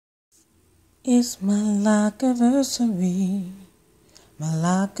It's my Locaversary, my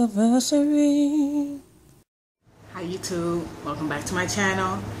Locaversary. Hi YouTube, welcome back to my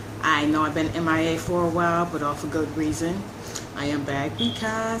channel. I know I've been MIA for a while, but all for good reason. I am back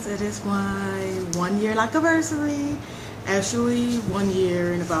because it is my 1 year Locaversary. Actually 1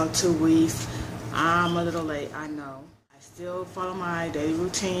 year in about 2 weeks. I'm a little late, I know. I still follow my daily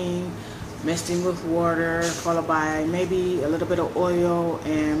routine, misting with water, followed by maybe a little bit of oil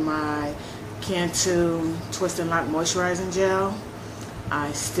and my Cantu Twist and Lock moisturizing gel.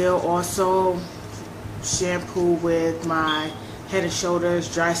 I still also shampoo with my Head and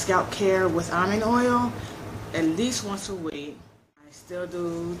Shoulders dry scalp care with almond oil at least once a week. I still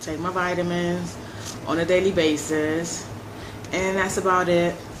do take my vitamins on a daily basis, and that's about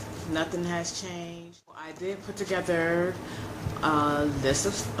it. Nothing has changed. I did put together a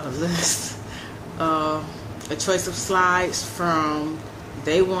choice of slides from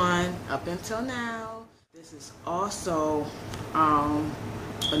day one up until now. This is also a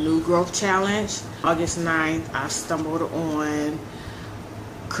new growth challenge. August 9th, I stumbled on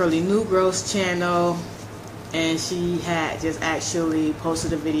curlynugrowth's channel, and she had just actually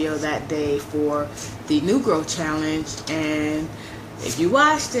posted a video that day for the new growth challenge, and if you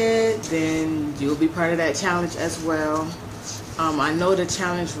watched it, then you'll be part of that challenge as well. I know the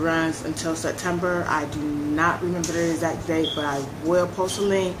challenge runs until September. I do not remember the exact date, but I will post a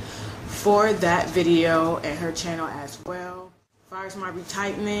link for that video and her channel as well. As far as my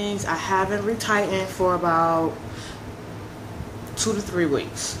retightenings, I haven't retightened for about 2 to 3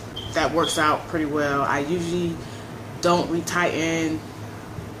 weeks. That works out pretty well. I usually don't retighten.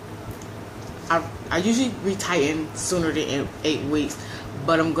 I usually retighten sooner than 8 weeks.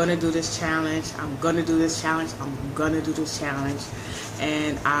 But I'm going to do this challenge. I'm going to do this challenge. I'm going to do this challenge.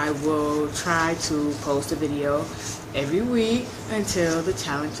 And I will try to post a video every week until the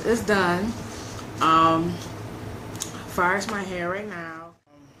challenge is done. As far as my hair right now,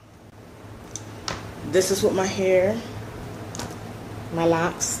 this is what my hair, my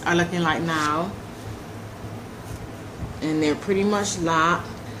locks are looking like now. And they're pretty much locked.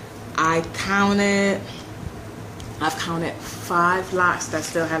 I've counted 5 locks that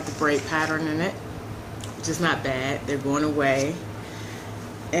still have the braid pattern in it, which is not bad. They're going away.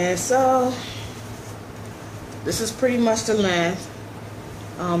 And so this is pretty much the length.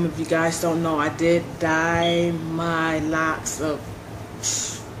 If you guys don't know, I did dye my locks up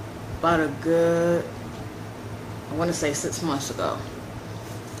about a good, I want to say 6 months ago.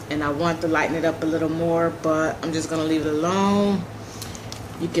 And I want to lighten it up a little more, but I'm just going to leave it alone.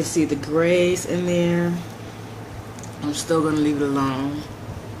 You can see the grays in there. I'm still going to leave it alone.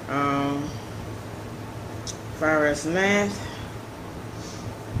 As far as length,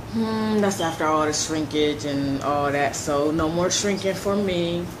 that's after all the shrinkage and all that, so no more shrinking for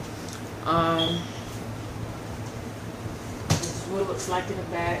me. This is what it looks like in the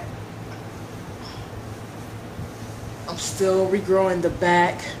back. I'm still regrowing the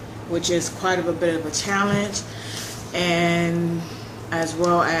back, which is quite a bit of a challenge, and as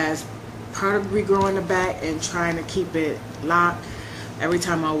well as part of regrowing the back and trying to keep it locked. Every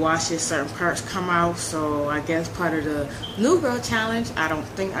time I wash it, certain parts come out, so I guess part of the new growth challenge, I don't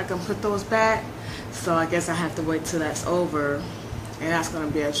think I can put those back, so I guess I have to wait till that's over, and that's going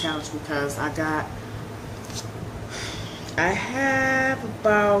to be a challenge because I have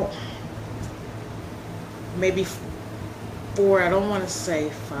about maybe 4, I don't want to say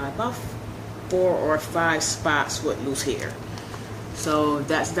 5, about 4 or 5 spots with loose hair. So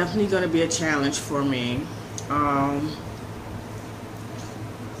that's definitely going to be a challenge for me. I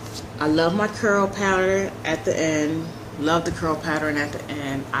love my curl pattern at the end. Love the curl pattern at the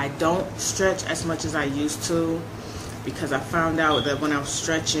end. I don't stretch as much as I used to because I found out that when I was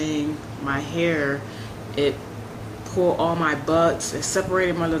stretching my hair, it pulled all my buds. It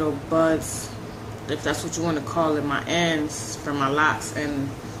separated my little buds, if that's what you want to call it, my ends from my locks, and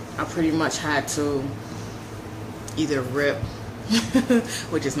I pretty much had to either rip,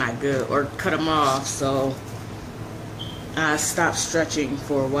 which is not good, or cut them off. So I stopped stretching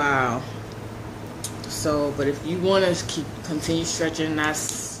for a while. So, but if you want to continue stretching,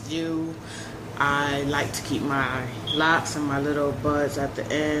 that's you. I like to keep my locks and my little buds at the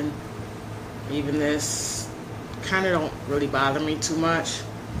end. Even this kind of don't really bother me too much.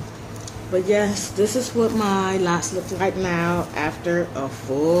 But yes, this is what my locks look like now after a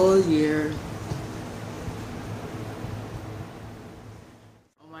full year.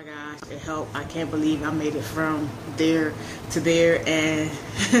 It helped. I can't believe I made it from there to there and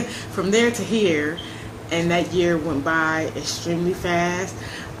from there to here, and that year went by extremely fast.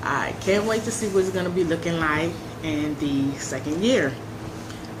 I can't wait to see what it's going to be looking like in the second year.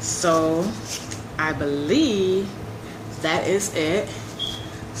 So I believe that is it.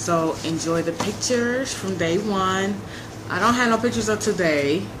 So enjoy the pictures from day one. I don't have no pictures of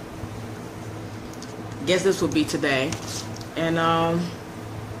today. Guess this will be today. And I'll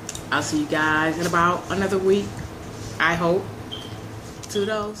see you guys in about another week, I hope.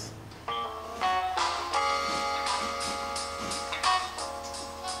 Toodles.